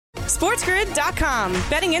SportsGrid.com.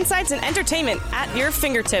 Betting insights and entertainment at your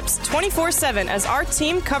fingertips 24/7 as our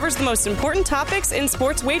team covers the most important topics in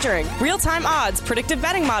sports wagering. Real-time odds, predictive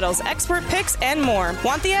betting models, expert picks, and more.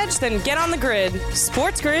 Want the edge? Then get on the grid.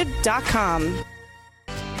 SportsGrid.com.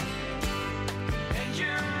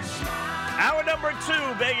 Hour number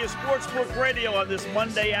 2, Vegas Sportsbook Radio on this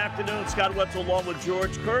Monday afternoon. Scott Wetzel along with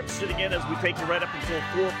George Kurtz sitting in as we take you right up until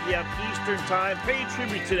 4 p.m. Eastern Time. Paying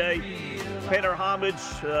tribute today, paying our homage,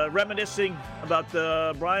 reminiscing about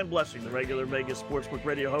Brian Blessing, the regular Vegas Sportsbook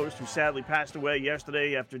Radio host, who sadly passed away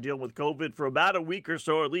yesterday after dealing with COVID for about a week or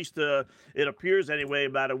so, or at least it appears anyway,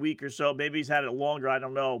 about a week or so. Maybe he's had it longer, I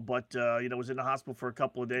don't know, but was in the hospital for a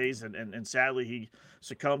couple of days, and sadly he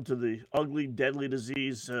succumbed to the ugly, deadly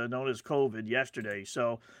disease known as COVID yesterday.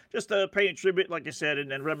 So just paying tribute, like I said,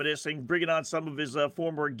 and reminiscing, bringing on some of his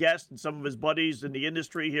former guests and some of his buddies in the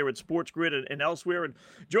industry here at Sports Grid and elsewhere. And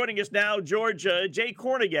joining us now, George, Jay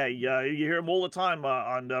Kornegay. You hear him all the time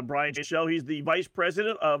on Brian's show. He's the vice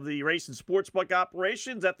president of the race and sportsbook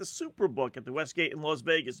operations at the Superbook at the Westgate in Las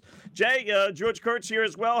Vegas. Jay, George Kurtz here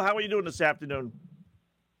as well. How are you doing this afternoon?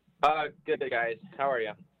 Good, guys. How are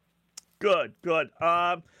you? Good.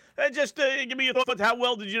 And just give me your thoughts. How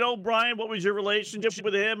well did you know Brian? What was your relationship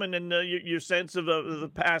with him? And then your sense of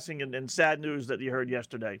the passing and sad news that you heard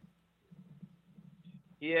yesterday.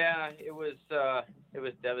 Yeah, it was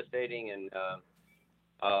devastating, and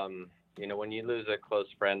when you lose a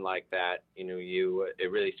close friend like that,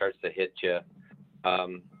 it really starts to hit you.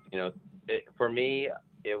 For me,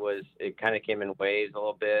 it kind of came in waves a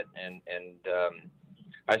little bit, and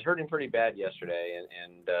I was hurting pretty bad yesterday,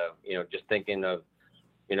 and just thinking of,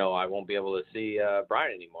 I won't be able to see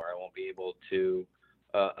Brian anymore. I won't be able to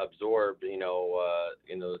absorb,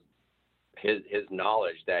 his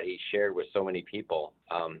knowledge that he shared with so many people.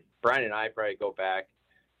 Brian and I probably go back,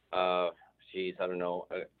 I don't know,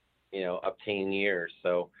 up 10 years.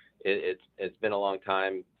 So it's been a long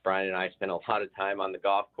time. Brian and I spent a lot of time on the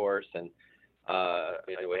golf course, and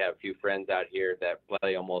we have a few friends out here that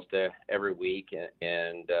play almost every week,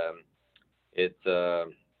 and it's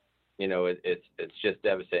just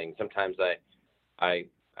devastating. Sometimes I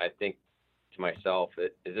think to myself,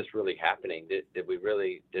 is this really happening? Did we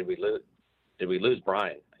lose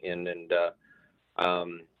Brian? And the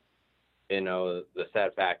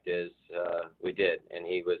sad fact is we did, and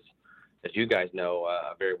he was, as you guys know,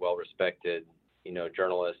 a very well respected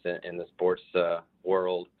journalist in the sports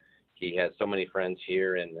world. He has so many friends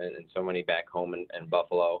here and so many back home in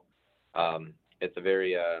Buffalo. It's a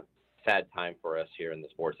very sad time for us here in the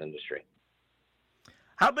sports industry.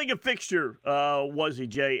 How big a fixture was he,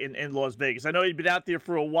 Jay, in Las Vegas? I know he'd been out there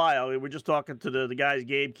for a while. We were just talking to the guys,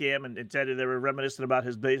 Gabe, Cam, and Teddy. They were reminiscing about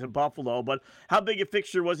his days in Buffalo. But how big a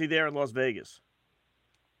fixture was he there in Las Vegas?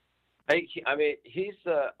 He's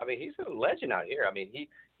a legend out here. I mean,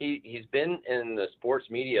 he's been in the sports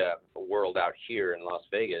media world out here in Las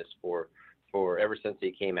Vegas for ever since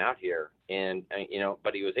he came out here, and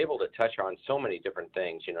but he was able to touch on so many different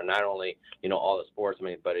things. Not only all the sports,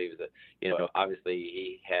 but he was obviously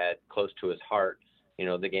he had close to his heart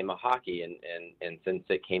the game of hockey, and since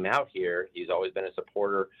it came out here, he's always been a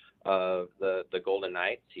supporter of the Golden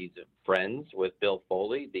Knights. He's friends with Bill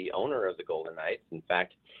Foley, the owner of the Golden Knights. In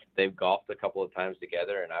fact, they've golfed a couple of times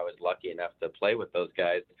together, and I was lucky enough to play with those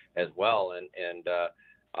guys as well.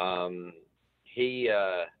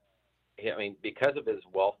 Because of his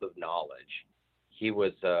wealth of knowledge, he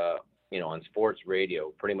was, on sports radio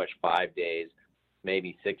pretty much 5 days,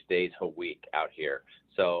 maybe 6 days a week out here.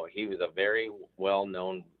 So he was a very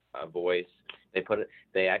well-known voice.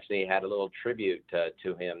 They actually had a little tribute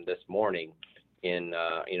to him this morning on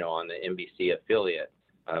the NBC affiliate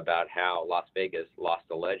about how Las Vegas lost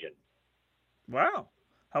a legend. Wow.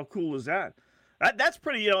 How cool is that? That's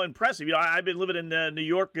pretty, impressive. I've been living in New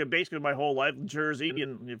York basically my whole life, Jersey,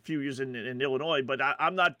 and a few years in Illinois. But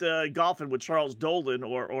I'm not golfing with Charles Dolan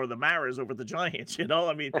or the Maras over the Giants.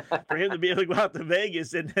 I mean, for him to be able to go out to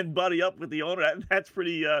Vegas and buddy up with the owner, that's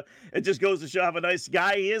pretty. It just goes to show how a nice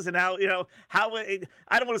guy he is, and how I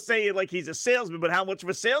don't want to say like he's a salesman, but how much of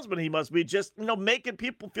a salesman he must be. Just making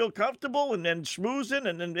people feel comfortable and schmoozing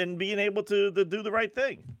and being able to do the right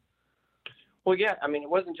thing. Well, yeah, I mean, it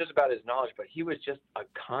wasn't just about his knowledge, but he was just a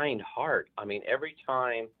kind heart. I mean, every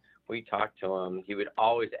time we talked to him, he would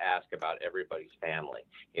always ask about everybody's family.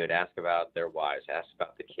 He would ask about their wives, ask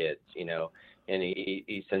about the kids, and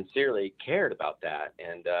he sincerely cared about that.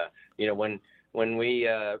 And, when we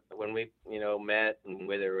met, and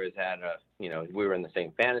whether it was at we were in the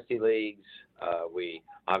same fantasy leagues, we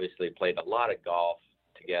obviously played a lot of golf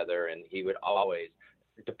together, and he would always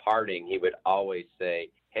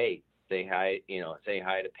say, hey, say hi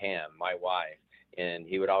to Pam, my wife. And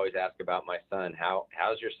he would always ask about my son.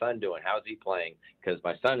 How's your son doing? How's he playing? Because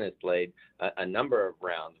my son has played a number of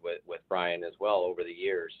rounds with Brian as well over the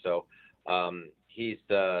years. So he's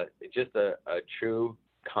just a true,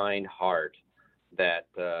 kind heart that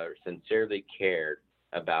sincerely cared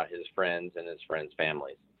about his friends and his friends'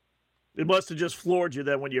 families. It must have just floored you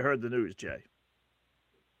then when you heard the news, Jay.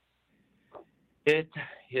 It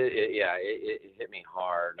hit me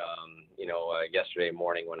hard, yesterday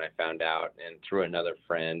morning when I found out, and through another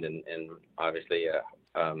friend, and obviously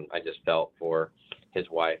I just felt for his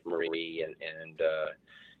wife, Marie, and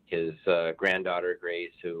his granddaughter,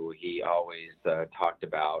 Grace, who he always talked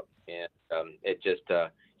about. And it just,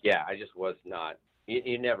 I just was not,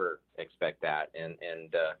 you never expect that.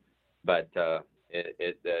 But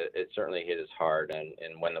it certainly hit us hard.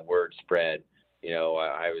 And when the word spread,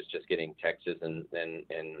 I was just getting texts and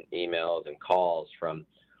emails and calls from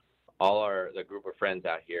all the group of friends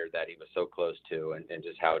out here that he was so close to, and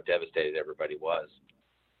just how devastated everybody was.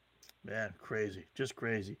 Man, crazy. Just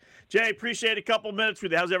crazy. Jay, appreciate a couple minutes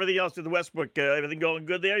with you. How's everything else in the Westbrook? Everything going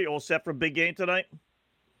good there? You all set for a big game tonight?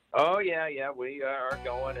 Oh, yeah. We are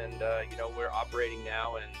going, and, we're operating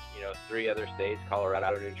now in, 3 other states,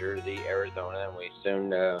 Colorado, New Jersey, Arizona, and we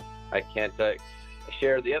soon, I can't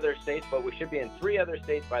share the other states, but we should be in 3 other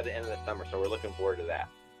states by the end of the summer, so we're looking forward to that.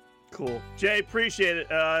 Cool. Jay, appreciate it.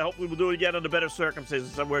 Hopefully we'll do it again under better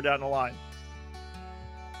circumstances somewhere down the line.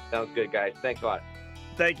 Sounds good, guys. Thanks a lot.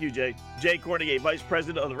 Thank you, Jay. Jay Kornegay, Vice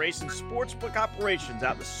President of the Race and Sportsbook Operations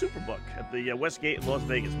out in the Superbook at the Westgate in Las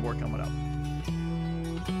Vegas. More coming up.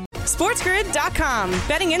 SportsGrid.com.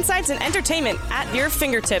 Betting insights and entertainment at your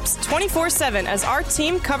fingertips 24/7 as our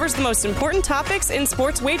team covers the most important topics in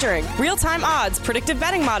sports wagering. Real-time odds, predictive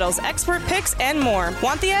betting models, expert picks, and more.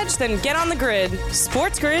 Want the edge? Then get on the grid.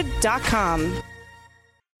 SportsGrid.com.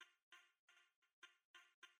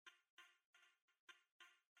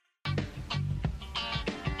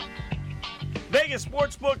 Vegas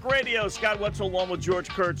Sportsbook Radio. Scott Wetzel along with George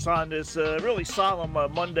Kurtz on this really solemn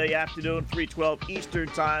Monday afternoon, 3:12 Eastern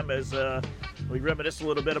time, as we reminisce a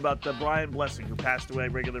little bit about Brian Blessing, who passed away,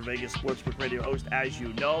 regular Vegas Sportsbook Radio host, as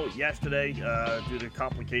you know, yesterday due to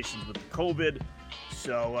complications with COVID.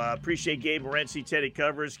 So appreciate Gabe Morency, Teddy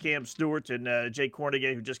Covers, Cam Stewart, and Jay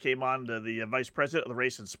Kornegay, who just came on, the Vice President of the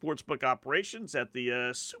Race and Sportsbook Operations at the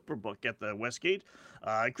Superbook at the Westgate.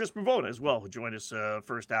 And Chris Pavona as well, who joined us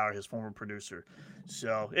first hour, his former producer.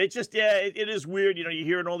 So it just, it is weird. You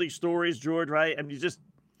hearing all these stories, George, right? And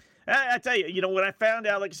I tell you, when I found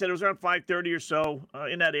out, like I said, it was around 5:30 or so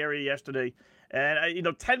in that area yesterday. And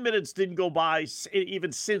 10 minutes didn't go by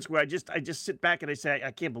even since where I just sit back and I say, I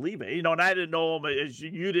can't believe it. And I didn't know him as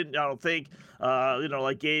you didn't, I don't think,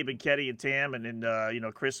 like Gabe and Kenny and Tam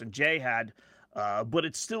and Chris and Jay had. But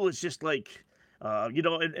it's just like,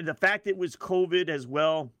 and the fact it was COVID as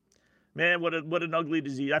well, man, what an ugly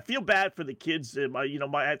disease. I feel bad for the kids.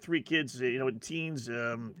 I had 3 kids, teens,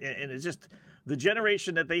 and it's just the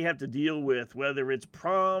generation that they have to deal with, whether it's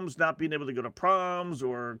proms, not being able to go to proms,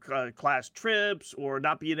 or class trips, or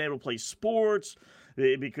not being able to play sports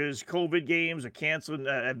because COVID games are canceling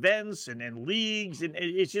events and leagues. And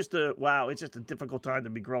it's just it's just a difficult time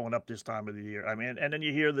to be growing up this time of the year. I mean, and then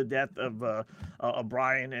you hear the death of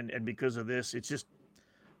Brian, and because of this, it's just,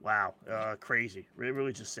 crazy.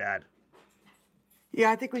 Really just sad. Yeah,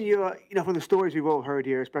 I think when you, from the stories we've all heard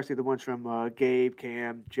here, especially the ones from Gabe,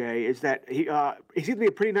 Cam, Jay, is that he seems to be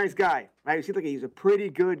a pretty nice guy, right? He seems like he's a pretty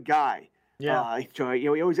good guy. Yeah. He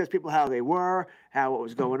always asked people how they were, what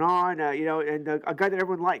was going on, and a guy that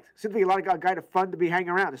everyone liked. Seems to be a guy that's fun to be hanging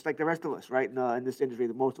around, just like the rest of us, right? In this industry,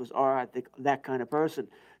 the most of us are, I think, that kind of person.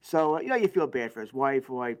 So, you feel bad for his wife,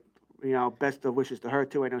 who best of wishes to her,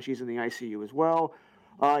 too. I know she's in the ICU as well.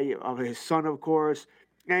 His son, of course.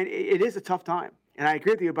 And it is a tough time. And I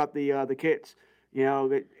agree with you about the kids.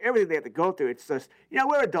 Everything they have to go through. It's just,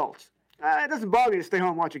 we're adults. It doesn't bother me to stay home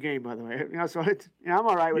and watch a game, by the way. So it's, I'm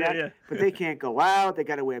all right with that. Yeah. But they can't go out. They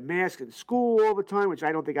got to wear masks in school all the time, which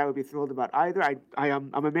I don't think I would be thrilled about either.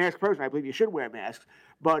 I'm a mask person. I believe you should wear masks.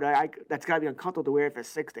 But that's got to be uncomfortable to wear it for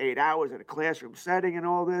 6 to 8 hours in a classroom setting and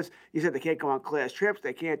all this. You said they can't go on class trips.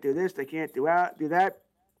 They can't do this. They can't do that.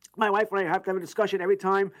 My wife and I have to have a discussion every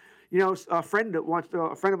time, a friend of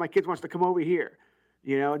my kids wants to come over here.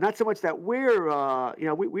 Not so much that we're,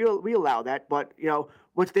 we allow that, but,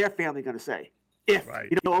 what's their family going to say? If,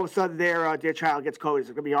 right. All of a sudden their child gets COVID, it's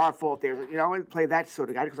going to be our fault. I play that sort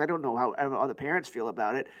of guy because I don't know how other parents feel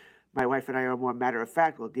about it. My wife and I are more matter of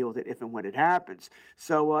fact. We'll deal with it if and when it happens.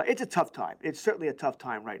 So it's a tough time. It's certainly a tough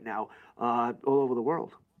time right now all over the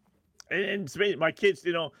world. And my kids,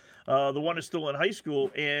 the one is still in high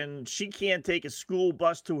school, and she can't take a school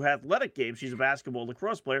bus to athletic games. She's a basketball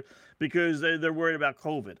lacrosse player because they're worried about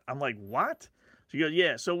COVID. I'm like, what? She goes,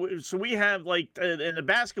 yeah. So we have in the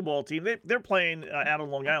basketball team, they're playing out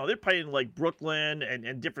on Long Island. They're playing like Brooklyn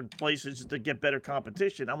and different places to get better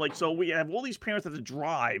competition. I'm like, so we have all these parents that have to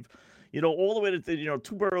drive, all the way to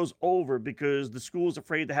 2 boroughs over because the school's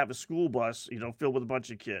afraid to have a school bus, filled with a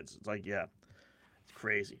bunch of kids. It's like, yeah, it's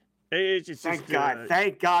crazy. Thank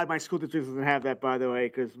God my school district doesn't have that, by the way,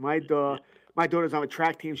 because my daughter's on a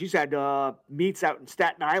track team. She's had meets out in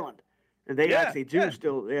Staten Island, and they actually do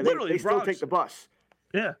still. Yeah, they still take the bus.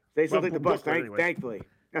 Yeah, they still take the bus. Thankfully,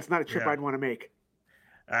 that's not a trip I'd want to make.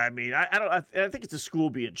 I mean, I think it's a school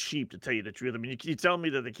being cheap, to tell you the truth. I mean, you tell me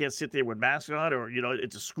that they can't sit there with masks on, or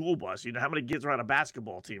it's a school bus. How many kids are on a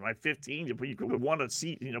basketball team? 15. You could want a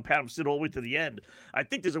seat. Pat them sit all the way to the end. I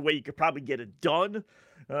think there's a way you could probably get it done,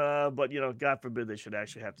 but God forbid they should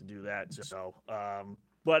actually have to do that. So,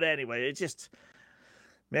 but anyway, it's just.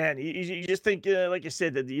 Man, you just think, like I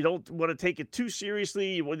said, that you don't want to take it too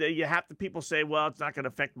seriously. You have to, people say, well, it's not going to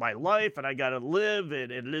affect my life, and I got to live,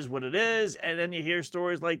 and it is what it is. And then you hear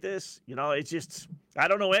stories like this. It's just, I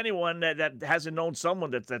don't know anyone that hasn't known someone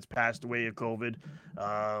that's passed away of COVID.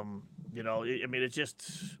 I mean, it's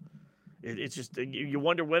just, you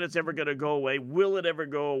wonder when it's ever going to go away. Will it ever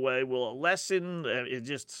go away? Will it lessen? It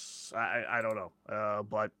just, I don't know.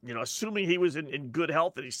 But, assuming he was in good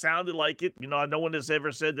health and he sounded like it, no one has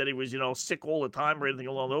ever said that he was, sick all the time or anything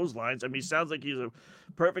along those lines. I mean, he sounds like he's a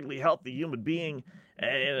perfectly healthy human being.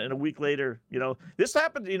 And a week later, this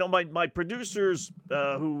happened, my producers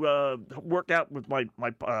who work out with my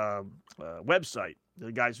website,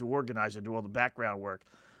 the guys who organize and do all the background work,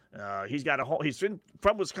 he's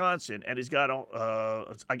from Wisconsin, and he's got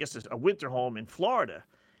I guess a winter home in Florida.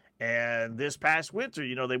 And this past winter,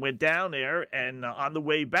 they went down there, and on the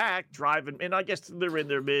way back, driving, and I guess they're in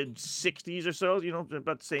their mid 60s or so,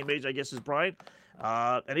 about the same age, I guess, as Brian.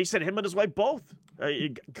 And he said him and his wife both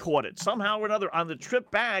caught it somehow or another on the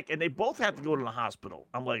trip back, and they both had to go to the hospital.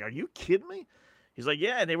 I'm like, are you kidding me? He's like,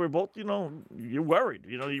 yeah, and they were both, you're worried.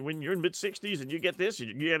 When you're in mid-60s and you get this,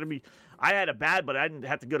 you got to be. I had it bad, but I didn't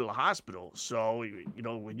have to go to the hospital. So,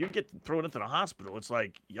 when you get thrown into the hospital, it's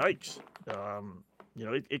like, yikes.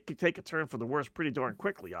 It could take a turn for the worse pretty darn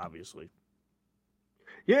quickly, obviously.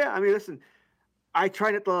 Yeah, I mean, listen, I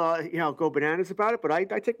try not to, go bananas about it, but I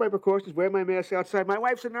take my precautions, wear my mask outside. My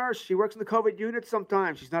wife's a nurse. She works in the COVID unit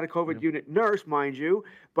sometimes. She's not a COVID unit nurse, mind you,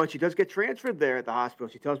 but she does get transferred there at the hospital.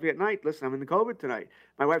 She tells me at night, listen, I'm in the COVID tonight.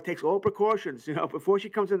 My wife takes all precautions. Before she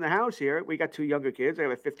comes in the house here, we got 2 younger kids. I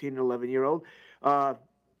have a 15 and 11-year-old,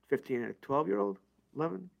 15 and a 12-year-old,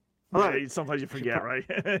 11. Yeah, sometimes you forget, right?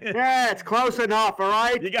 Yeah, it's close enough, all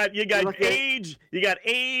right? You got age,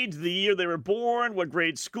 the year they were born, what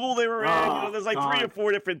grade school they were in. There's like God. 3 or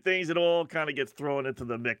 4 different things that all kind of gets thrown into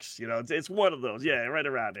the mix. It's one of those. Yeah, right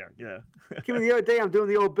around there. Yeah. The other day, I'm doing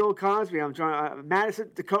the old Bill Cosby. I'm trying Madison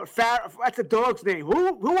Dakota. That's a dog's name.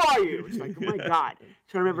 Who are you? It's like, oh my God. I'm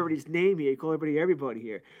trying to remember everybody's name here. You call everybody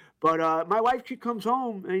here. But my wife, she comes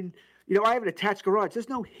home and I have an attached garage. There's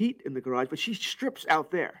no heat in the garage, but she strips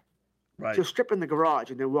out there. Right. She'll strip in the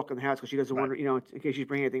garage and then walk in the house because she doesn't want to, in case she's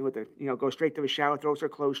bringing anything with her, go straight to the shower, throws her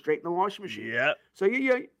clothes straight in the washing machine. Yeah. So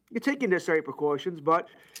you're taking necessary precautions, but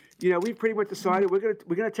we've pretty much decided we're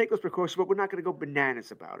gonna take those precautions, but we're not gonna go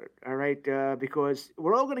bananas about it. All right, because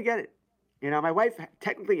we're all gonna get it. My wife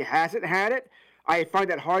technically hasn't had it. I find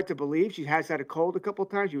that hard to believe. She has had a cold a couple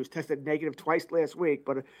of times. She was tested negative twice last week,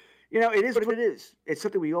 but it is what it is. It's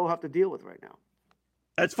something we all have to deal with right now.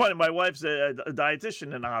 That's funny. My wife's a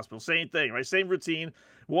dietitian in the hospital. Same thing, right? Same routine.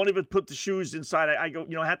 Won't even put the shoes inside. I go,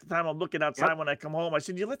 half the time I'm looking outside when I come home. I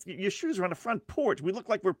said, your shoes are on the front porch. We look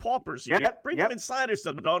like we're paupers here. Bring them inside or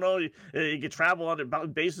something. No, you can travel on the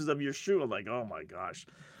basis of your shoe. I'm like, oh my gosh.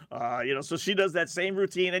 So she does that same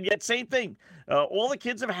routine, and yet same thing. All the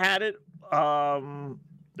kids have had it.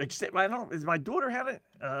 Except I don't know, is my daughter had it?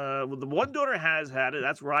 The one daughter has had it.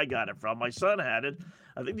 That's where I got it from. My son had it.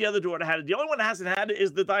 I think the other daughter had it. The only one that hasn't had it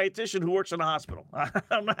is the dietitian who works in the hospital.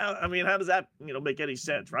 I mean, how does that, make any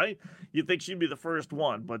sense, right? You'd think she'd be the first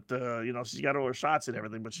one, but, she's got all her shots and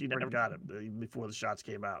everything, but she never got it even before the shots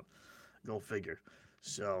came out. Go figure.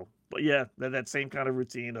 So, but yeah, that same kind of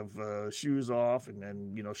routine of shoes off and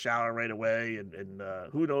then, shower right away. And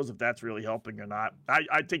who knows if that's really helping or not.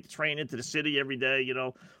 I take the train into the city every day,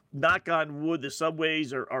 knock on wood, the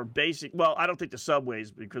subways are basic. Well, I don't take the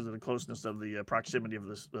subways because of the closeness of the proximity of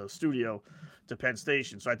the studio to Penn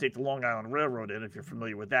Station. So I take the Long Island Railroad in, if you're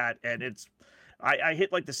familiar with that. And I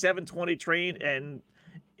hit like the 7:20 train, and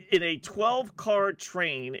in a 12-car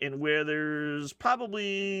train and where there's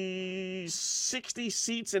probably 60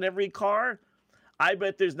 seats in every car, I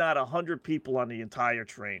bet there's not 100 people on the entire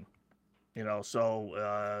train.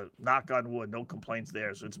 So knock on wood, no complaints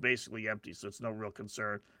there. So it's basically empty, so it's no real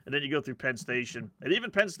concern. And then you go through Penn Station. And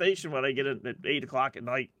even Penn Station, when I get in at 8 o'clock at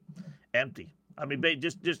night, empty. I mean,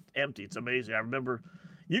 just empty. It's amazing. I remember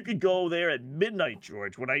you could go there at midnight,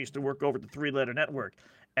 George, when I used to work over at the Three Letter Network.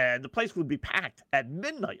 And the place would be packed at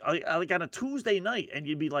midnight, like on a Tuesday night. And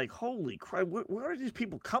you'd be like, holy crap, where are these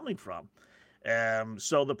people coming from?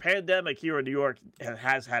 So the pandemic here in New York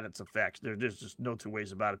has had its effects. There's just no two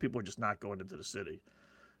ways about it. People are just not going into the city.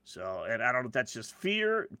 So, and I don't know if that's just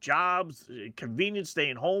fear, jobs, convenience,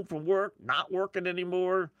 staying home from work, not working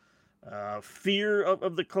anymore, fear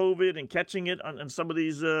of the COVID and catching it on some of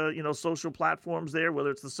these, social platforms there,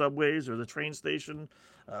 whether it's the subways or the train station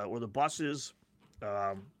or the buses.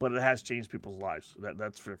 But it has changed people's lives.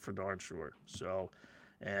 That's for darn sure. So.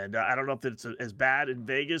 And I don't know if it's as bad in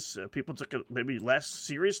Vegas. People took it maybe less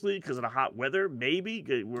seriously because of the hot weather, maybe,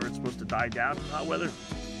 where it's supposed to die down in hot weather.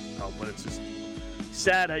 But it's just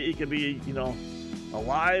sad how you can be,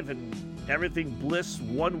 alive and everything bliss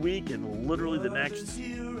 1 week and literally the next.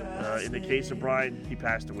 In the case of Brian, he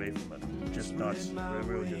passed away from it. Just nuts.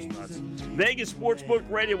 Really just nuts. Vegas Sportsbook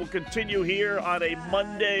Radio will continue here on a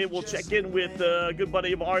Monday. We'll check in with a good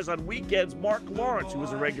buddy of ours on weekends, Mark Lawrence, who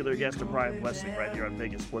was a regular guest of Brian Blessing right here on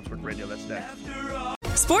Vegas Sportsbook Radio. That's next.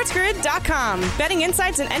 SportsGrid.com. Betting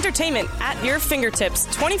insights and entertainment at your fingertips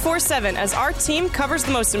 24/7 as our team covers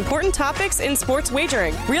the most important topics in sports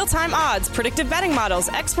wagering. Real-time odds, predictive betting models,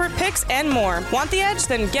 expert picks, and more. Want the edge?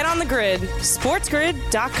 Then get on the grid.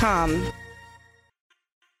 SportsGrid.com.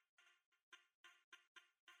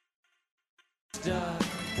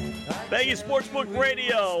 Vegas Sportsbook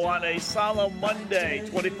Radio on a solemn Monday,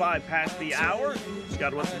 25 past the hour.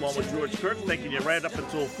 Scott Wetzel along with George Kurtz, taking you right up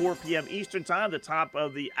until 4 p.m. Eastern Time, the top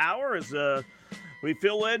of the hour, as we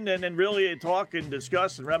fill in and really talk and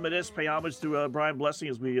discuss and reminisce, pay homage to Brian Blessing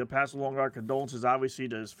as we pass along our condolences, obviously,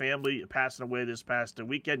 to his family passing away this past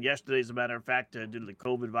weekend. Yesterday, as a matter of fact, due to the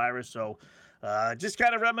COVID virus. So just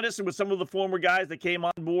kind of reminiscing with some of the former guys that came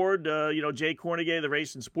on board. Jay Cornegay, the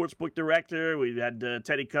race and sportsbook director. We had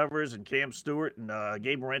Teddy Covers and Cam Stewart and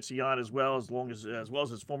Gabe Morency on as well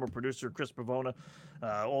as his former producer Chris Pavona,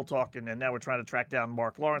 all talking. And now we're trying to track down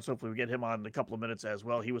Mark Lawrence. Hopefully we get him on in a couple of minutes as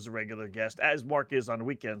well. He was a regular guest, as Mark is on the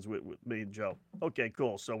weekends with me and Joe. Okay,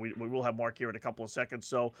 cool. So we will have Mark here in a couple of seconds.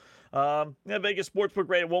 So Vegas Sportsbook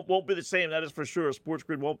Radio won't be the same. That is for sure. Sports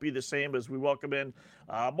Grid won't be the same as we welcome in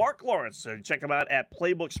Mark Lawrence. Check him out at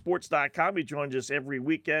playbooksports.com. He joins us every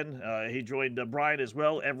weekend. He joined Brian as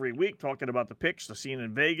well every week, talking about the picks, the scene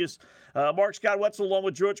in Vegas. Mark, Scott Wetzel along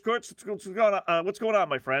with George Kurtz. What's going on,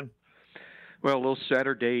 my friend? Well, a little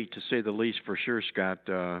Saturday, to say the least, for sure, Scott,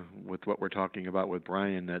 with what we're talking about with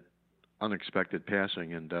Brian, that unexpected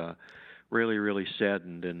passing, and really, really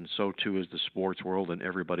saddened, and so too is the sports world and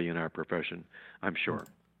everybody in our profession, I'm sure.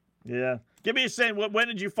 Yeah. Give me a saying, when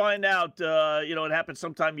did you find out, it happened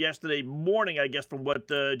sometime yesterday morning, I guess, from what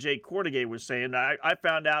Jay Cornegay was saying. I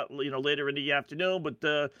found out, later in the afternoon,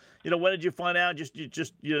 but, when did you find out, just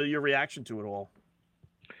your reaction to it all?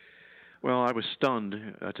 Well, I was stunned,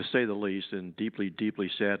 to say the least, and deeply,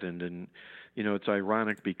 deeply saddened. And, it's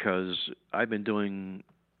ironic because I've been doing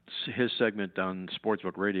his segment on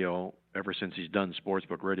Sportsbook Radio ever since he's done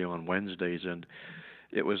Sportsbook Radio on Wednesdays, and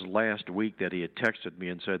it was last week that he had texted me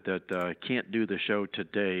and said that I can't do the show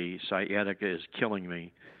today. Sciatica is killing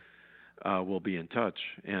me. We'll be in touch.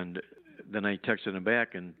 And then I texted him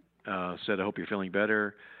back and said, I hope you're feeling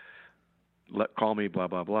better. Call me, blah,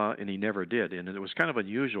 blah, blah. And he never did. And it was kind of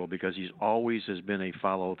unusual because he always has been a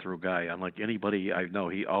follow-through guy. Unlike anybody I know,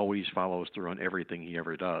 he always follows through on everything he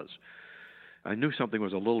ever does. I knew something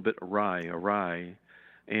was a little bit awry.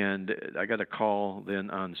 And I got a call then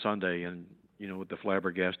on Sunday, and with the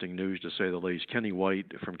flabbergasting news, to say the least. Kenny White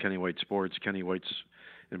from Kenny White Sports. Kenny White's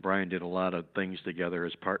and Brian did a lot of things together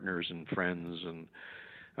as partners and friends, and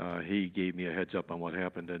he gave me a heads up on what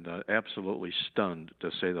happened, and absolutely stunned,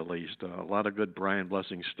 to say the least. A lot of good Brian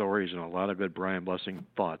Blessing stories and a lot of good Brian Blessing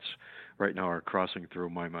thoughts right now are crossing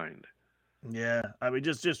through my mind. Yeah, I mean,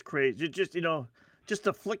 just crazy. Just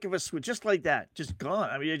a flick of a switch, just like that, just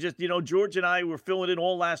gone. I mean, George and I were filling in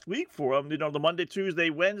all last week for him, the Monday,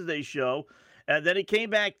 Tuesday, Wednesday show. And then he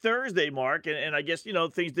came back Thursday, Mark, and I guess,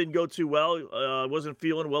 things didn't go too well. Wasn't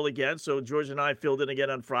feeling well again, so George and I filled in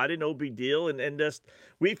again on Friday. No big deal. And just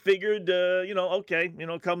we figured, okay,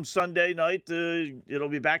 come Sunday night, it'll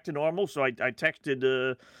be back to normal. So I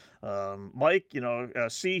texted Mike,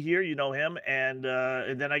 C here, you know him, and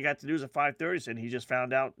then I got the news at 5:30, and he just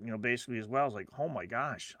found out, basically as well. I was like, oh my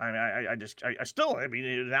gosh. I mean, I still,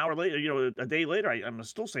 an hour later, a day later, I'm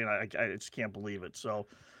still saying I just can't believe it. So,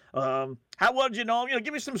 how well did you know him?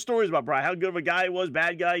 Give me some stories about Brian. How good of a guy he was,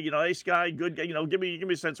 bad guy, nice guy, good guy. Give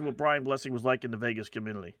me a sense of what Brian Blessing was like in the Vegas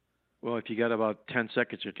community. Well, if you got about 10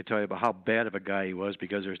 seconds, I could tell you about how bad of a guy he was,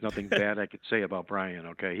 because there's nothing bad I could say about Brian,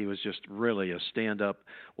 okay? He was just really a stand-up,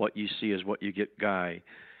 what you see is what you get guy,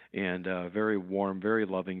 and very warm, very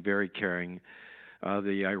loving, very caring.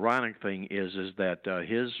 The ironic thing is that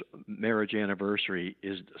his marriage anniversary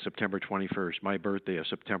is September 21st. My birthday is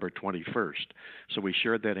September 21st. So we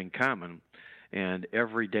shared that in common. And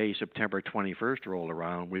every day September 21st rolled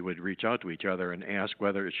around, we would reach out to each other and ask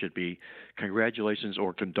whether it should be congratulations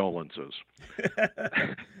or condolences.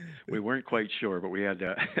 We weren't quite sure, but we had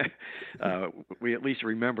we at least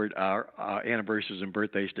remembered our anniversaries and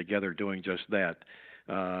birthdays together doing just that.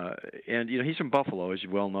 And he's from Buffalo, as you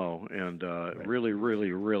well know, and really,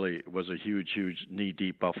 really, really was a huge,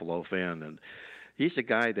 knee-deep Buffalo fan. And he's a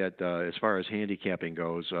guy that, as far as handicapping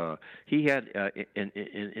goes, he had an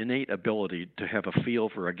innate ability to have a feel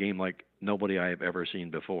for a game like nobody I have ever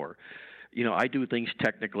seen before. I do things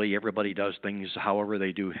technically. Everybody does things however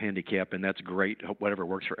they do handicap, and that's great, whatever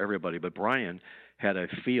works for everybody. But Brian had a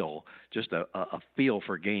feel, just a feel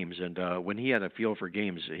for games. And when he had a feel for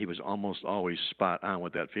games, he was almost always spot on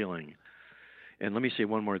with that feeling. And let me say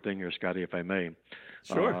one more thing here, Scotty, if I may.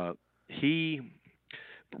 Sure.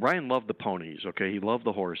 Brian loved the ponies, okay? He loved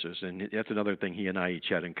the horses, and that's another thing he and I each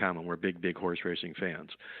had in common. We're big horse racing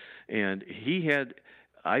fans. And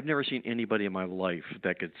I've never seen anybody in my life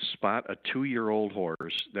that could spot a 2-year-old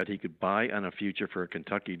horse that he could buy on a future for a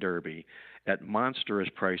Kentucky Derby at monstrous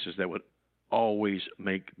prices that would always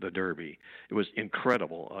make the Derby. It was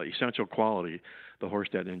incredible. Essential Quality, the horse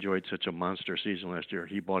that enjoyed such a monster season last year,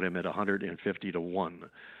 he bought him at 150 to 1.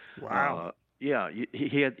 Wow. Yeah,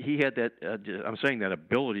 he had that. I'm saying that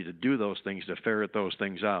ability to do those things, to ferret those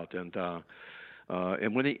things out, and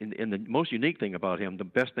when and the most unique thing about him, the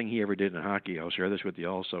best thing he ever did in hockey, I'll share this with you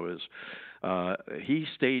also, is he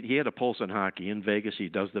had a pulse in hockey in Vegas. He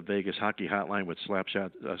does the Vegas Hockey Hotline with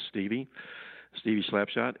Slapshot Stevie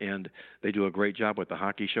Slapshot, and they do a great job with the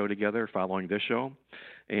hockey show together following this show.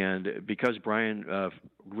 And because Brian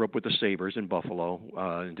grew up with the Sabres in Buffalo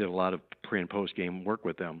and did a lot of pre and post game work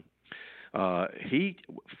with them, he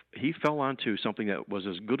fell onto something that was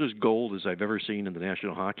as good as gold as I've ever seen in the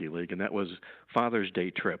National Hockey League, and that was Father's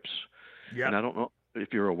Day trips. Yep. And I don't know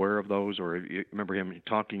if you're aware of those or if you remember him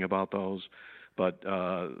talking about those, but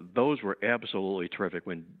those were absolutely terrific.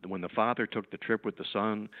 When the father took the trip with the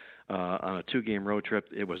son on a 2-game road trip,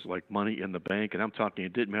 it was like money in the bank. And I'm talking,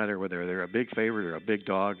 it didn't matter whether they're a big favorite or a big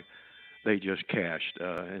dog, they just cashed.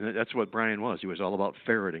 And that's what Brian was. He was all about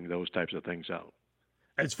ferreting those types of things out.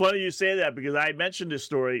 It's funny you say that, because I mentioned this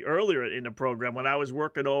story earlier in the program when I was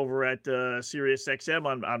working over at Sirius XM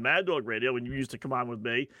on Mad Dog Radio when you used to come on with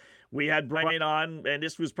me. We had Brian on, and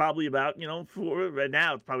this was probably about, now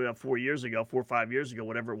it's probably about 4 years ago, 4 or 5 years ago,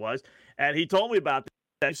 whatever it was. And he told me about that.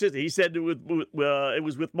 He said it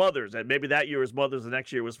was with mothers, and maybe that year was mothers, the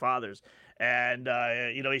next year was fathers. And,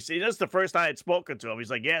 he said, that's the first time I had spoken to him.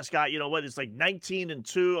 He's like, yeah, Scott, you know what? It's like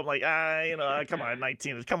 19-2. I'm like, come on,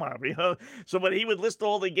 19. Come on, So, but he would list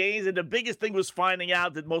all the games, and the biggest thing was finding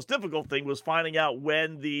out, the most difficult thing was finding out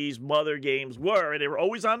when these mother games were. And they were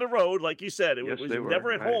always on the road, like you said. It was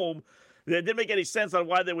never at home. It didn't make any sense on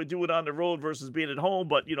why they would do it on the road versus being at home,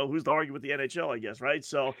 but, who's to argue with the NHL, I guess, right?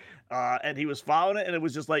 So, and he was following it, and it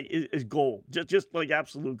was just like, it's gold, just like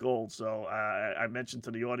absolute gold. So I mentioned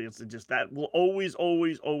to the audience that just that will always,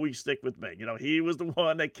 always, always stick with me. He was the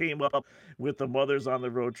one that came up with the mothers on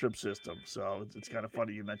the road trip system. So it's kind of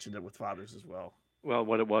funny you mentioned it with fathers as well. Well,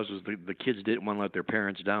 what it was the kids didn't want to let their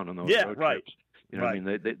parents down on those road trips. Right. I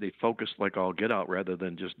mean, they focused like all get out rather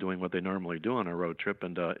than just doing what they normally do on a road trip,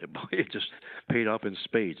 and it just paid off in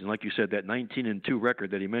spades. And like you said, that 19-2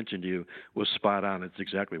 record that he mentioned to you was spot on. It's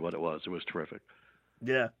exactly what it was. It was terrific.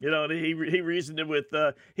 Yeah, he reasoned it with,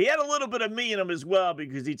 he had a little bit of me in him as well,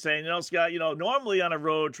 because he'd say, Scott, normally on a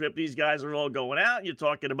road trip, these guys are all going out. You're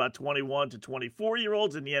talking about 21 to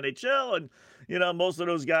 24-year-olds in the NHL, and, most of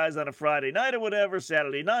those guys on a Friday night or whatever,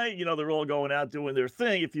 Saturday night, they're all going out doing their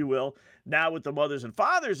thing, if you will. Now with the mothers and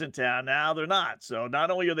fathers in town, now they're not. So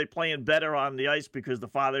not only are they playing better on the ice because the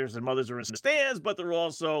fathers and mothers are in the stands, but they're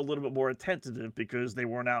also a little bit more attentive because they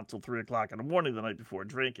weren't out until 3 o'clock in the morning the night before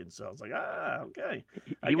drinking. So it's like, okay.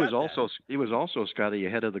 He was also, Scotty,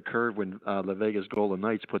 ahead of the curve when the Vegas Golden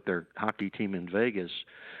Knights put their hockey team in Vegas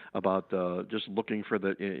about just looking for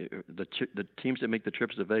the teams that make the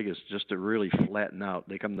trips to Vegas just to really flatten out.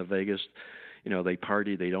 They come to Vegas, they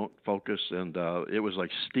party, they don't focus, and it was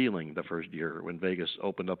like stealing the first year when Vegas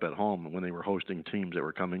opened up at home when they were hosting teams that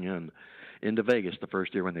were coming into Vegas the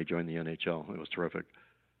first year when they joined the NHL. It was terrific.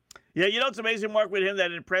 Yeah, it's amazing, Mark, with him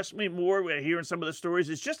that impressed me more when hearing some of the stories.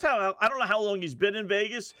 It's just how, I don't know how long he's been in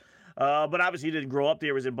Vegas, but obviously he didn't grow up there.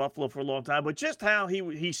 He was in Buffalo for a long time. But just how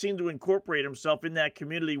he seemed to incorporate himself in that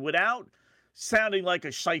community without sounding like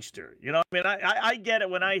a shyster. I get it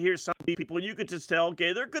when I hear some people, and you could just tell,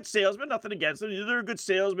 okay, they're good salesmen, nothing against them. They're good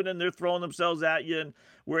salesmen, and they're throwing themselves at you. And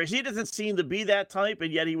whereas he doesn't seem to be that type,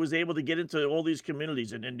 and yet he was able to get into all these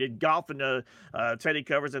communities. And did golfing. Teddy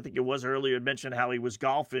Covers, I think it was earlier, mentioned how he was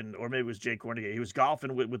golfing, or maybe it was Jay Kornegay. He was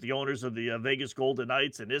golfing with the owners of the Vegas Golden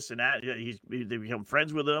Knights and this and that. They become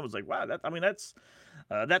friends with them. I was like, wow,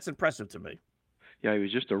 that's impressive to me. Yeah, he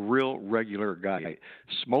was just a real regular guy.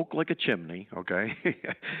 Smoked like a chimney, okay?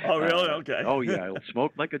 Oh, really? Okay. Oh, yeah,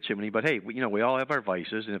 smoked like a chimney. But, hey, we all have our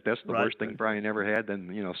vices, and if that's the worst thing Brian ever had,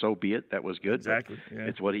 then, so be it. That was good. Exactly. Yeah.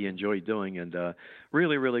 It's what he enjoyed doing, and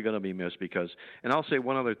really, really going to be missed because – and I'll say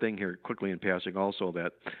one other thing here quickly in passing also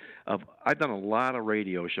that I've done a lot of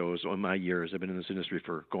radio shows in my years. I've been in this industry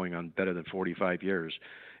for going on better than 45 years.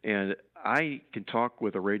 And I can talk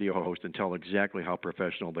with a radio host and tell exactly how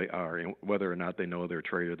professional they are and whether or not they know their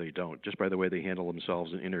trade or they don't, just by the way they handle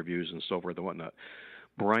themselves in interviews and so forth and whatnot.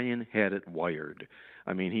 Brian had it wired.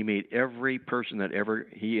 I mean, he made every person that ever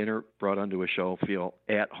he brought onto a show feel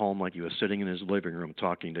at home, like he was sitting in his living room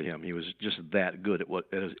talking to him. He was just that good at what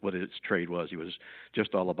his trade was. He was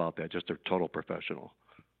just all about that, just a total professional.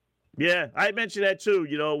 Yeah, I mentioned that too,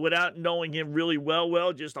 without knowing him really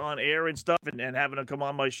well, just on air and stuff and having him come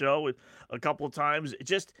on my show a couple of times.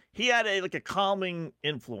 He had a calming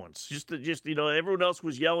influence. Just everyone else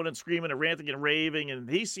was yelling and screaming and ranting and raving, and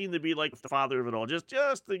he seemed to be like the father of it all. Just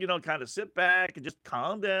kind of sit back and just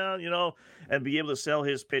calm down, and be able to sell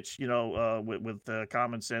his pitch, with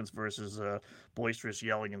common sense versus boisterous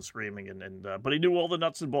yelling and screaming. But he knew all the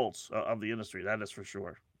nuts and bolts of the industry, that is for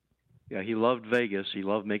sure. Yeah, he loved Vegas. He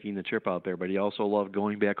loved making the trip out there, but he also loved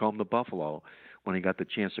going back home to Buffalo when he got the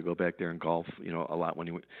chance to go back there and golf, a lot when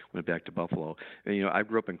he went back to Buffalo. And, I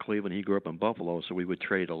grew up in Cleveland. He grew up in Buffalo, so we would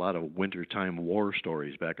trade a lot of wintertime war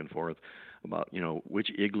stories back and forth about, which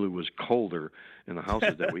igloo was colder in the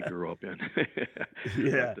houses that we grew up in.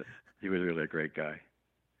 Yeah. But, he was really a great guy.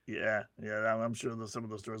 Yeah, I'm sure some of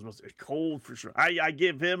those stories must be cold for sure. I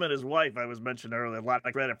give him and his wife, I was mentioned earlier, a lot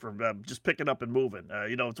of credit for just picking up and moving.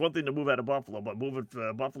 It's one thing to move out of Buffalo, but moving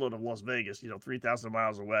from Buffalo to Las Vegas, 3,000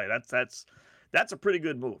 miles away, that's a pretty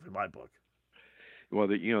good move in my book. Well,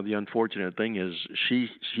 the unfortunate thing is she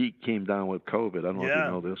came down with COVID. I don't know if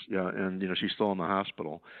you know this. Yeah, and she's still in the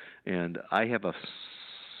hospital, and I have a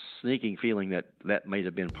sneaking feeling that might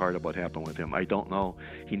have been part of what happened with him. I don't know.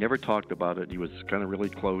 He never talked about it. He was kind of really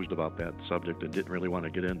closed about that subject and didn't really want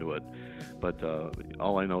to get into it. But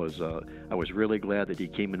all I know is I was really glad that he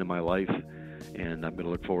came into my life, and I'm going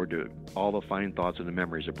to look forward to all the fine thoughts and the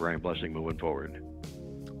memories of Brian Blessing moving forward.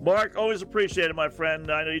 Mark, always appreciate it, my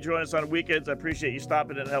friend. I know you join us on weekends. I appreciate you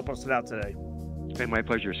stopping in and helping us out today. Hey, my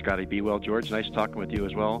pleasure, Scotty. Be well, George. Nice talking with you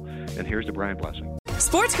as well. And here's to Brian Blessing.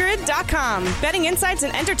 SportsGrid.com. Betting insights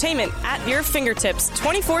and entertainment at your fingertips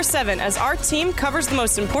 24/7 as our team covers the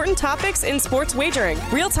most important topics in sports wagering.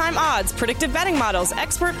 Real-time odds, predictive betting models,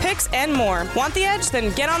 expert picks, and more. Want the edge?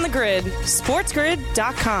 Then get on the grid.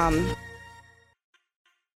 SportsGrid.com.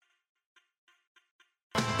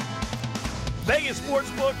 Vegas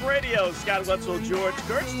Sportsbook Radio. Scott Wetzel, George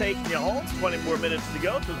Kurtz taking you home. 20 more minutes to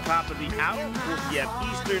go to the top of the hour, 4 p.m.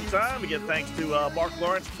 Eastern Time. Again, thanks to Mark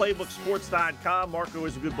Lawrence, PlaybookSports.com. Marco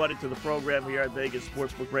is a good buddy to the program here at Vegas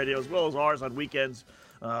Sportsbook Radio, as well as ours on weekends.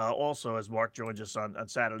 Also, as Mark joins us on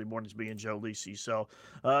Saturday mornings, me and Joe Lisi. So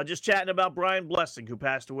just chatting about Brian Blessing, who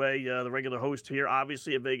passed away, the regular host here,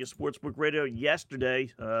 obviously, at Vegas Sportsbook Radio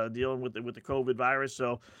yesterday, dealing with the COVID virus.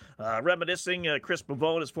 So reminiscing, Chris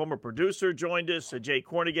Pavone, his former producer, joined us. Jay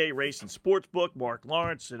Kornegay, Race and Sportsbook, Mark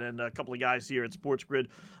Lawrence, and then a couple of guys here at Sports Grid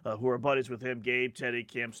who are buddies with him, Gabe, Teddy,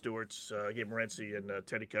 Cam Stewart, Gabe Morency, and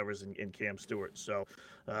Teddy Covers and Cam Stewart. So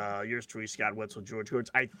yours truly, Scott Wetzel, George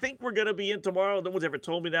Kurtz. I think we're going to be in tomorrow. No one's ever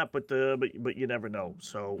told me that, but you never know.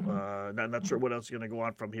 So I'm not sure what else is going to go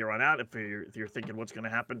on from here on out. If you're thinking what's going to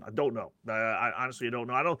happen, I don't know. I honestly don't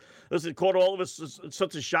know. Listen, it caught all of us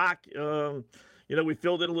such a shock. We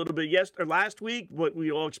filled in a little bit last week, but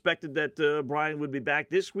we all expected that Brian would be back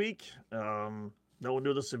this week. No one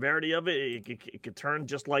knew the severity of it. It could turn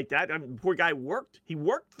just like that. I mean, poor guy worked. He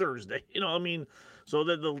worked Thursday. So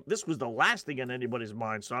this was the last thing on anybody's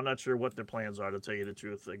mind. So I'm not sure what their plans are, to tell you the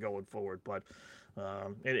truth, going forward. But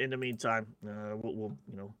in the meantime, we'll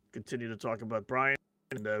continue to talk about Brian.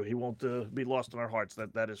 And he won't be lost in our hearts.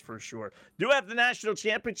 That is for sure. Do have the national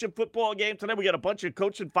championship football game tonight. We got a bunch of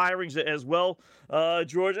coaching firings as well,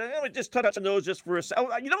 George. I'm going to just touch on those just for a second.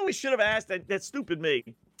 We should have asked. That's stupid me.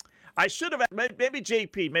 I should have asked, maybe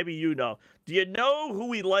JP, maybe you know. Do you know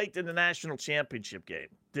who he liked in the national championship game?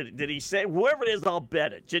 Did he say, whoever it is, I'll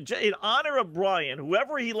bet it. In honor of Brian,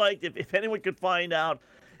 whoever he liked, if anyone could find out,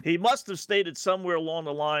 he must have stated somewhere along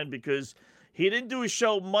the line, because he didn't do a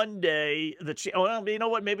show Monday. Well, you know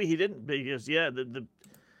what? Maybe he didn't, because you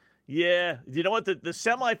know what? The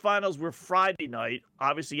semifinals were Friday night,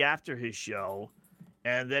 obviously after his show,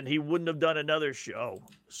 and then he wouldn't have done another show.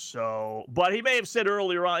 So, but he may have said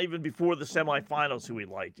earlier on, even before the semifinals, who he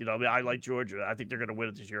liked. I like Georgia. I think they're going to win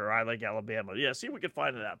it this year. Or I like Alabama. Yeah, see if we can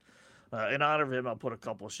find it out. In honor of him, I'll put a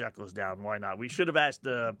couple of shekels down. Why not? We should have asked.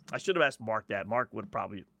 I should have asked Mark that. Mark would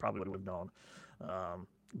probably would have known.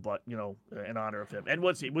 But, in honor of him. And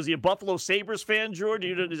was he a Buffalo Sabres fan, George?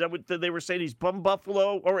 Is that what they were saying? He's from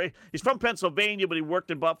Buffalo? Or he's from Pennsylvania, but he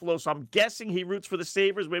worked in Buffalo. So I'm guessing he roots for the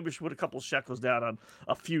Sabres. Maybe we should put a couple shekels down on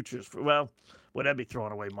a futures. Would that be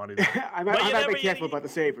throwing away money? I might be careful about the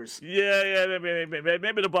Sabres. Yeah,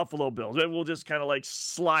 maybe the Buffalo Bills. Maybe we'll just kind of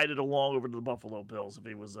slide it along over to the Buffalo Bills if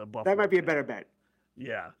he was a Buffalo. That might be a better bet.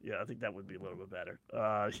 Yeah, I think that would be a little bit better.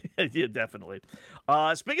 Yeah, definitely.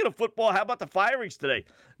 Speaking of football, how about the firings today?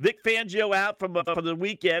 Vic Fangio out from the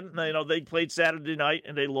weekend. They played Saturday night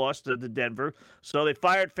and they lost to Denver, so they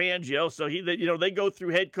fired Fangio. So they go through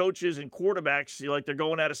head coaches and quarterbacks like they're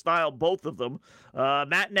going out of style, both of them.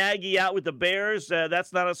 Matt Nagy out with the Bears.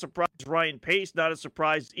 That's not a surprise. Ryan Pace, not a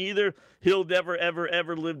surprise either. He'll never, ever,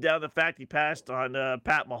 ever live down the fact he passed on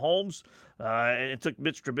Pat Mahomes. And it took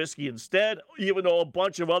Mitch Trubisky instead, even though a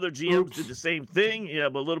bunch of other GMs did the same thing. Yeah,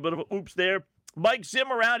 but a little bit of a oops there. Mike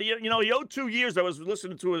Zimmer out. He owed 2 years. I was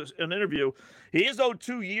listening to an interview. He is owed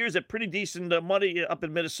 2 years at pretty decent money up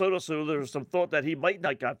in Minnesota, so there was some thought that he might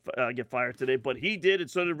not get fired today, but he did, and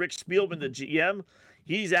so did Rick Spielman, the GM.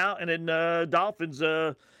 He's out, and then Dolphins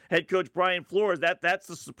head coach Brian Flores. That's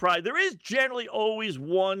the surprise. There is generally always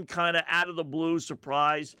one kind of out-of-the-blue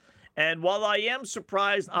surprise. And while I am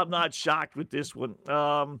surprised, I'm not shocked with this one.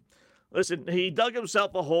 Listen, he dug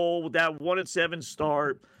himself a hole with that 1-7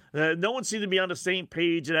 start. No one seemed to be on the same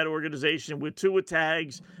page in that organization with Tua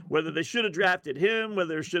tags, whether they should have drafted him,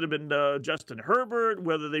 whether it should have been Justin Herbert,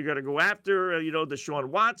 whether they're going to go after, Deshaun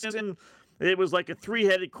Watson. It was like a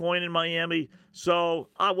three-headed coin in Miami. So,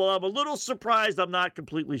 I'm a little surprised. I'm not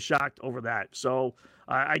completely shocked over that. So,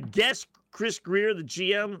 I guess Chris Greer, the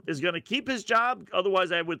GM, is going to keep his job.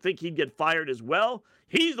 Otherwise, I would think he'd get fired as well.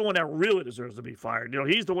 He's the one that really deserves to be fired.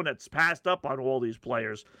 He's the one that's passed up on all these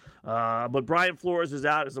players. But Brian Flores is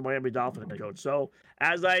out as the Miami Dolphins coach. So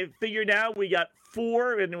as I figure now, we got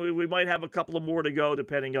 4, and we might have a couple of more to go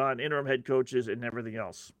depending on interim head coaches and everything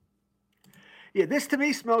else. Yeah, this to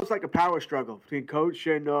me smells like a power struggle between coach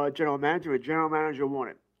and general manager. A general manager won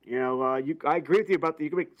it. I agree with you about you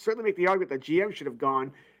can certainly make the argument that GM should have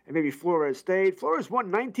gone and maybe Flores stayed. Flores won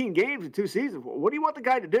 19 games in 2 seasons. What do you want the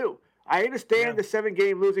guy to do? I understand the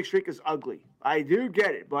 7-game losing streak is ugly. I do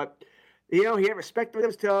get it. But, he had respect for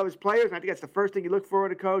his players, and I think that's the first thing you look for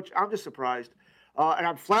in a coach. I'm just surprised. And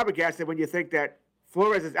I'm flabbergasted when you think that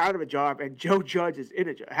Flores is out of a job and Joe Judge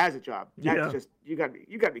has a job. That's just you got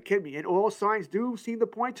to be kidding me. And all signs do seem to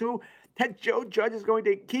point to that Joe Judge is going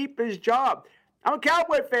to keep his job. I'm a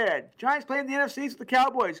Cowboy fan. Giants playing the NFC with the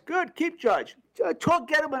Cowboys. Good. Keep Judge. Talk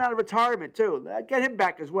Gettleman out of retirement, too. Get him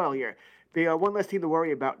back as well here. Be one less team to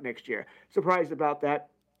worry about next year. Surprised about that.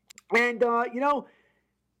 And,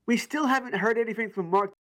 we still haven't heard anything from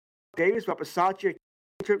Mark Davis about Bisaccia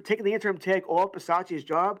taking the interim tag off Bisaccia's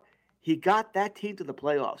job. He got that team to the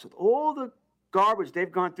playoffs with all the garbage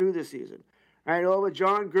they've gone through this season. Right, all the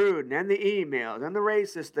John Gruden and the emails and the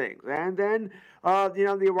racist things. And then,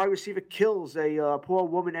 the wide receiver kills a poor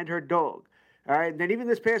woman and her dog. All right, and then even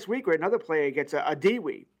this past week where another player gets a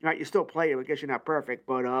DWI. Right, you still play him. I guess you're not perfect.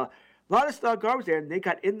 But a lot of garbage there, and they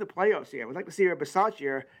got in the playoffs here. We'd like to see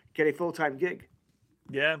Bisaccia get a full-time gig.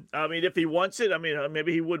 Yeah, if he wants it,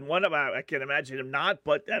 maybe he wouldn't want it. I can't imagine him not,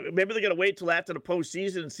 but maybe they're going to wait till after the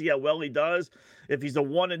postseason and see how well he does. If he's a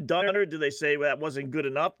one-and-doneer, do they say that wasn't good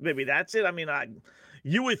enough? Maybe that's it.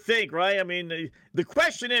 You would think, right? The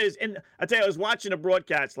question is, and I tell you, I was watching a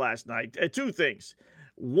broadcast last night. 2 things.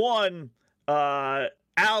 One,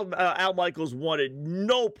 Al Michaels wanted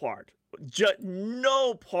no part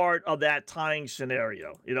no part of that tying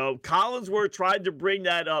scenario. You know, Collinsworth tried to bring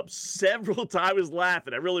that up several times. I was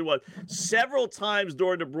laughing. I really was. Several times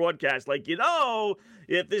during the broadcast. Like,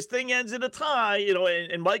 if this thing ends in a tie,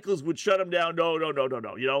 and Michaels would shut him down. No,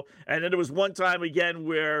 And then there was one time again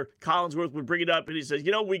where Collinsworth would bring it up and he says,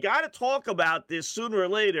 we got to talk about this sooner or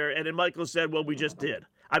later. And then Michaels said, well, we just did.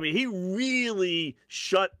 I mean, he really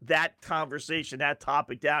shut that conversation, that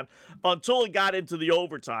topic down until it got into the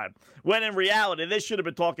overtime. When in reality, they should have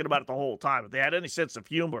been talking about it the whole time. If they had any sense of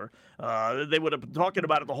humor, they would have been talking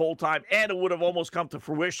about it the whole time, and it would have almost come to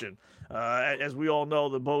fruition. As we all know,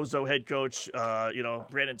 the Bozo head coach,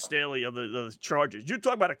 Brandon Staley of the Chargers. You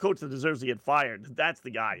talk about a coach that deserves to get fired. That's the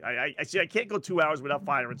guy. I see. I can't go 2 hours without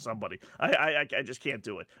firing somebody. I just can't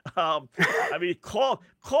do it. I mean, call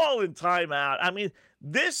in timeout. I mean,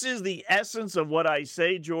 this is the essence of what I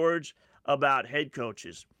say, George, about head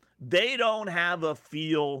coaches. They don't have a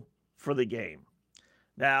feel for the game.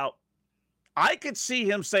 Now, I could see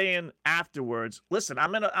him saying afterwards, listen,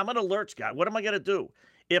 I'm an alerts guy. What am I going to do?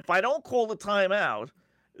 If I don't call the timeout,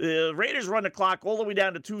 the Raiders run the clock all the way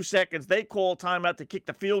down to 2 seconds. They call timeout to kick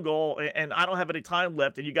the field goal, and I don't have any time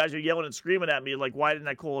left, and you guys are yelling and screaming at me like, why didn't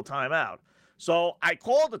I call a timeout? So I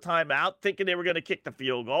called the timeout thinking they were going to kick the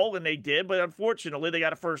field goal, and they did, but unfortunately they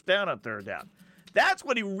got a first down on third down. That's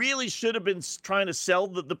what he really should have been trying to sell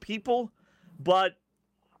the people. But,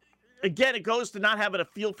 again, it goes to not having a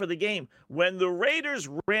feel for the game. When the Raiders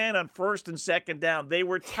ran on first and second down, they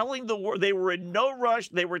were telling the world, they were in no rush.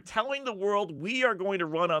 They were telling the world, we are going to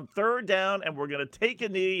run on third down, and we're going to take a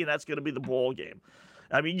knee, and that's going to be the ball game.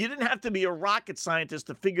 I mean, you didn't have to be a rocket scientist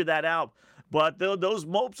to figure that out. But those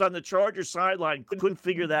mopes on the Chargers sideline couldn't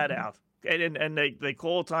figure that out. And they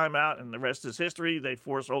call a timeout, and the rest is history. They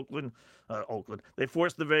force Oakland. They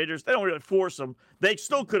force the Raiders. They don't really force them. They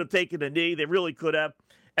still could have taken a knee. They really could have.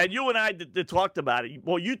 And you and I talked about it.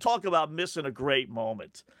 Well, you talk about missing a great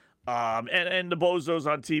moment. And the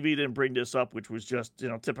Bozos on TV didn't bring this up, which was just,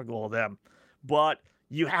 typical of them. But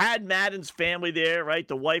you had Madden's family there, right?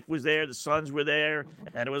 The wife was there, the sons were there,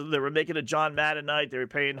 and they were making a John Madden night. They were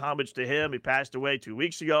paying homage to him. He passed away 2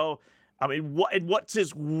 weeks ago. I mean, what's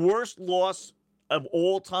his worst loss of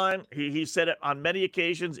all time? He said it on many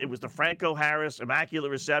occasions. It was the Franco Harris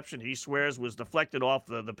immaculate reception. He swears was deflected off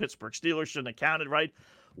the Pittsburgh Steelers, shouldn't have counted, right?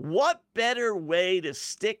 What better way to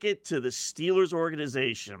stick it to the Steelers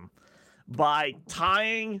organization by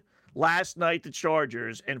tying last night the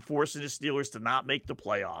Chargers and forcing the Steelers to not make the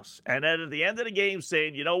playoffs. And then at the end of the game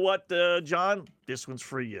saying, you know what, John, this one's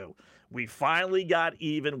for you. We finally got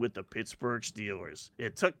even with the Pittsburgh Steelers.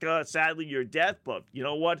 It took, sadly, your death, but you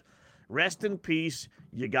know what? Rest in peace.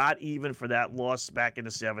 You got even for that loss back in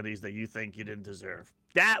the 70s that you think you didn't deserve.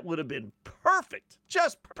 That would have been perfect,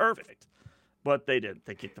 just perfect. But they didn't.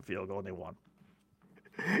 They kicked the field goal and they won.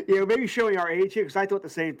 Maybe showing our age here, because I thought the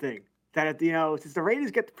same thing. That, since the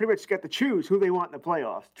Raiders pretty much get to choose who they want in the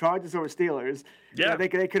playoffs, Chargers or Steelers, they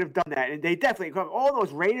could have done that. And they definitely, all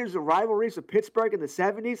those Raiders, the rivalries of Pittsburgh in the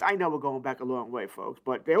 70s, I know we're going back a long way, folks,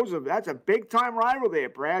 but that's a big-time rivalry there.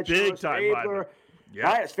 Bradshaw, big-time rivalry. Yeah.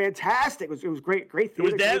 Right, it's fantastic. It was great theater.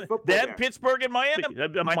 It was then Pittsburgh and Miami.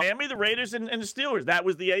 Miami, the Raiders, and the Steelers. That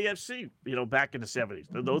was the AFC, back in the 70s.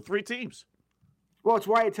 Those three teams. Well, it's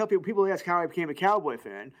why I tell people ask how I became a Cowboy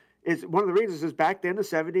fan. Is one of the reasons is back then in the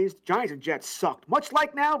 70s, Giants and Jets sucked, much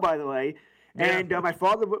like now, by the way. And my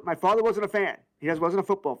father wasn't a fan. He wasn't a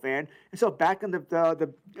football fan. And so back in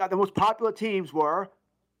the most popular teams were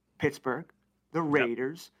Pittsburgh, the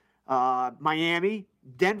Raiders, Miami,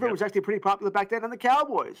 Denver was actually pretty popular back then, and the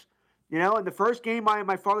Cowboys. And the first game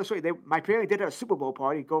my father saw, my family did a Super Bowl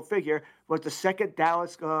party, go figure, was the second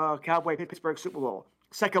Dallas Cowboy-Pittsburgh Super Bowl,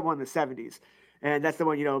 second one in the 70s. And that's the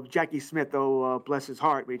one, Jackie Smith, bless his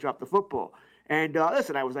heart, when he dropped the football. And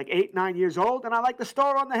listen, I was like 8, 9 years old, and I liked the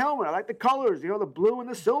star on the helmet. I liked the colors, the blue and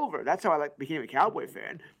the silver. That's how I became a Cowboy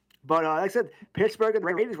fan. But like I said, Pittsburgh and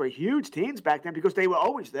the Raiders were huge teams back then because they were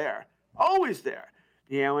always there. Always there.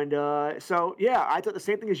 So, I thought the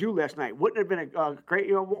same thing as you last night. Wouldn't it have been a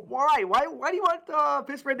great, why? Why do you want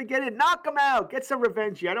Pittsburgh to get in? Knock them out. Get some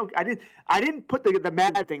revenge. I didn't put the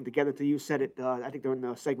mad thing together till you said it, I think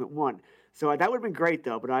during segment 1. So that would have been great,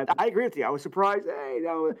 though. But I agree with you. I was surprised.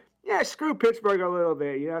 Hey, screw Pittsburgh a little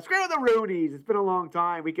bit. Screw the Roonies. It's been a long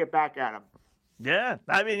time. We get back at them. Yeah,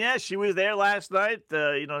 I mean, yeah, she was there last night.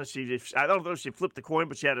 I don't know if she flipped the coin,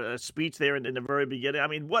 but she had a speech there in the very beginning. I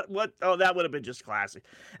mean, what? Oh, that would have been just classic.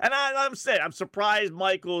 And I'm saying, I'm surprised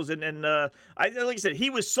Michaels and like I said, he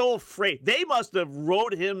was so afraid. They must have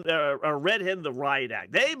read him the riot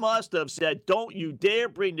act. They must have said, "Don't you dare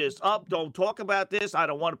bring this up. Don't talk about this. I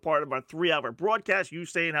don't want a part of our 3-hour broadcast. You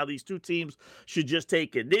saying how these two teams should just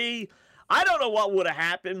take a knee." I don't know what would have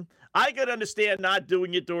happened. I could understand not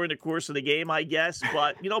doing it during the course of the game, I guess.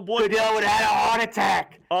 But, boy. Goodell would have had a heart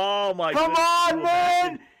attack. Oh, my God. Come on,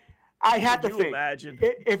 man. I have to think. Imagine?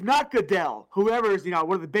 If not Goodell, whoever is,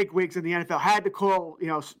 one of the big wigs in the NFL had to call,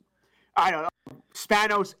 I don't know,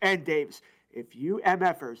 Spanos and Davis. If you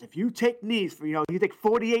MFers, if you take knees for, you take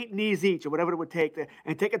 48 knees each or whatever it would take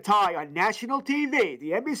and take a tie on national TV,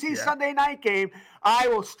 the NBC Sunday night game, I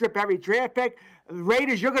will strip every draft pick.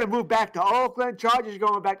 Raiders, you're going to move back to Oakland. Chargers, you're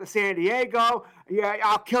going back to San Diego. Yeah,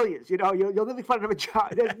 I'll kill you. You'll literally find another job.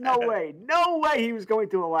 There's no way he was going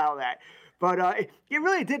to allow that. But it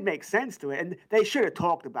really did make sense to it, and they should have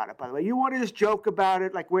talked about it, by the way. You want to just joke about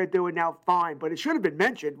it like we're doing now, fine. But it should have been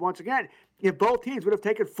mentioned, once again, if both teams would have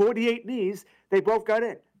taken 48 knees, they both got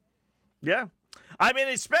in. Yeah. I mean,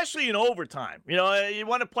 especially in overtime. You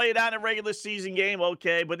want to play it out in a regular season game,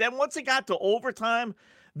 okay. But then once it got to overtime,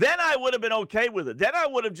 then I would have been okay with it. Then I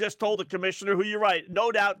would have just told the commissioner, who you're right,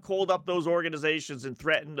 no doubt called up those organizations and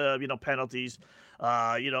threatened, penalties,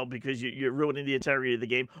 because you're ruining the integrity of the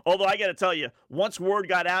game. Although I got to tell you, once word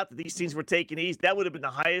got out that these teams were taking these, that would have been the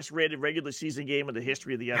highest rated regular season game in the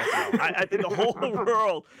history of the NFL. I think the whole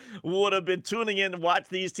world would have been tuning in to watch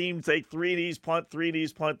these teams take 3 knees, punt, 3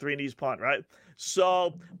 knees, punt, 3 knees, punt, right?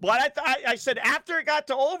 So, but I said after it got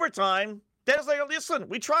to overtime, then it's like, listen,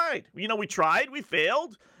 we tried. We tried. We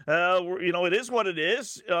failed. It is what it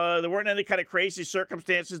is. There weren't any kind of crazy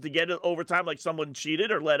circumstances to get it overtime, like someone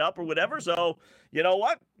cheated or let up or whatever. So, you know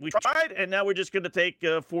what? We tried, and now we're just going to take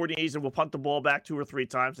 40 knees and we'll punt the ball back 2 or 3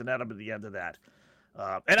 times, and that'll be the end of that.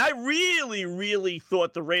 And I really, really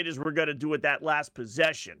thought the Raiders were going to do it that last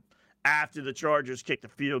possession after the Chargers kicked the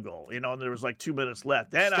field goal. And there was like 2 minutes left.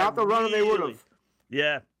 Then Stop the run, and they would have.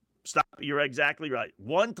 Yeah. Stop. You're exactly right.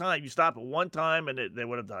 One time, you stop it one time, and they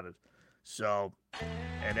would have done it. So,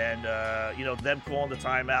 and then, them calling the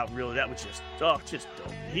timeout, really, that was just dope.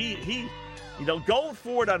 He going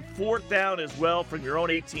forward on 4th down as well from your own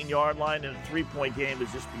 18-yard line in a 3-point game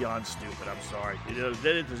is just beyond stupid. I'm sorry. They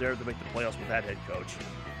didn't deserve to make the playoffs with that head coach.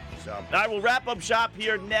 So, I will wrap up shop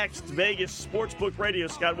here next. Vegas Sportsbook Radio,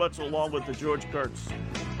 Scott Wetzel along with the George Kurtz,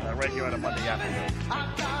 right here on a Monday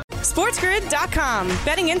afternoon. SportsGrid.com.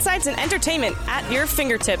 Betting insights and entertainment at your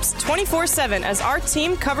fingertips 24/7 as our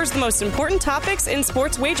team covers the most important topics in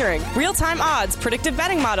sports wagering. Real-time odds, predictive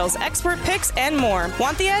betting models, expert picks, and more.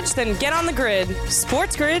 Want the edge? Then get on the grid.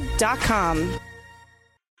 SportsGrid.com.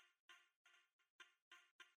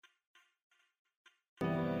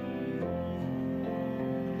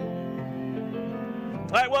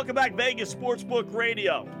 All right, welcome back, Vegas Sportsbook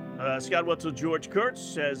Radio. Scott Wetzel, George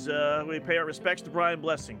Kurtz, as we pay our respects to Brian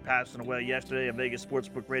Blessing, passing away yesterday on Vegas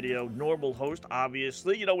Sportsbook Radio, normal host,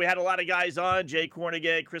 obviously. We had a lot of guys on, Jay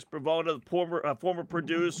Cornegay, Chris Bravona, the former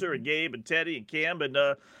producer, and Gabe and Teddy and Cam. And,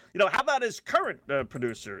 how about his current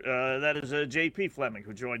producer? That is JP Fleming,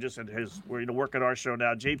 who joined us, and we're working our show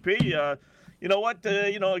now. JP,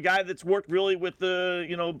 a guy that's worked really with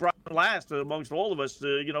Brian last amongst all of us.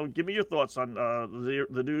 Give me your thoughts on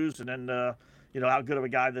the news, and then how good of a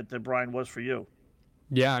guy that Brian was for you.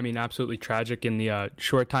 Yeah, I mean, absolutely tragic in the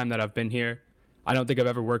short time that I've been here. I don't think I've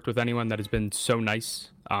ever worked with anyone that has been so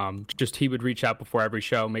nice. Just he would reach out before every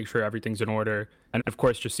show, make sure everything's in order, and of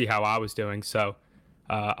course just see how I was doing. So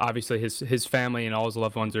obviously his family and all his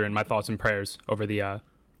loved ones are in my thoughts and prayers over the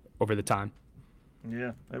time.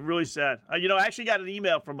 Yeah, really sad. I actually got an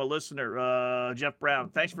email from a listener, Jeff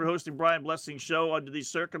Brown. Thanks for hosting Brian Blessing's show under these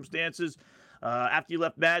circumstances. After you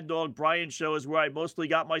left Mad Dog, Brian's show is where I mostly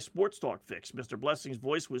got my sports talk fix. Mr. Blessing's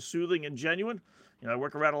voice was soothing and genuine. I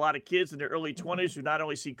work around a lot of kids in their early 20s who not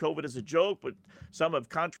only see COVID as a joke, but some have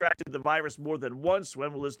contracted the virus more than once.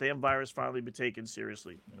 When will this damn virus finally be taken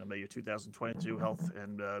seriously? May your 2022 health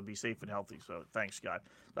and be safe and healthy. So thanks, Scott.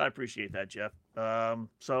 I appreciate that, Jeff.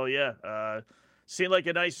 Seemed like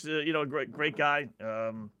a nice, great guy.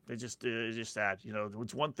 It's just sad.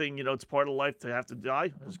 It's one thing, it's part of life to have to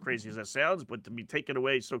die, as crazy as that sounds, but to be taken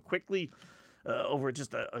away so quickly over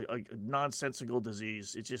just a nonsensical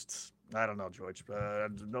disease, it's just, I don't know, George.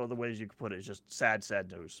 No other ways you could put it. It's just sad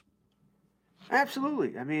news.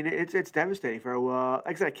 Absolutely. I mean, it's devastating for,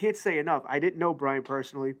 like I said, I can't say enough. I didn't know Brian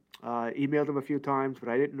personally. Emailed him a few times, but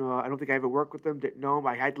I didn't know. I don't think I ever worked with him. Didn't know him.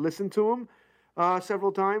 I had listened to him.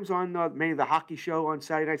 several times on mainly the hockey show on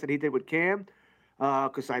Saturday nights that he did with Cam,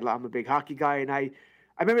 because I'm a big hockey guy, and I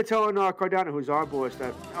remember telling Cardano, who's our boss,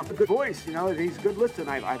 that I'm a good voice, he's good listening.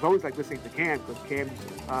 I've always liked listening to Cam because Cam's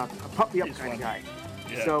a pump-me-up kind of guy.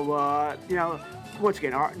 Yeah. So, once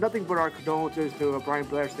again, nothing but our condolences to Brian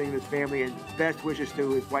Blasting and his family, and best wishes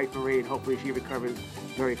to his wife, Marie, and hopefully she recovers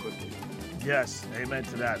very quickly. Yes, amen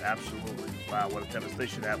to that. Absolutely. Wow, what a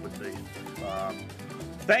devastation that would be.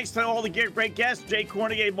 Thanks to all the great guests, Jay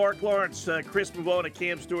Cornier, Mark Lawrence, Chris Pavona,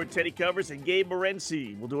 Cam Stewart, Teddy Covers, and Gabe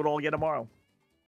Morency. We'll do it all again tomorrow.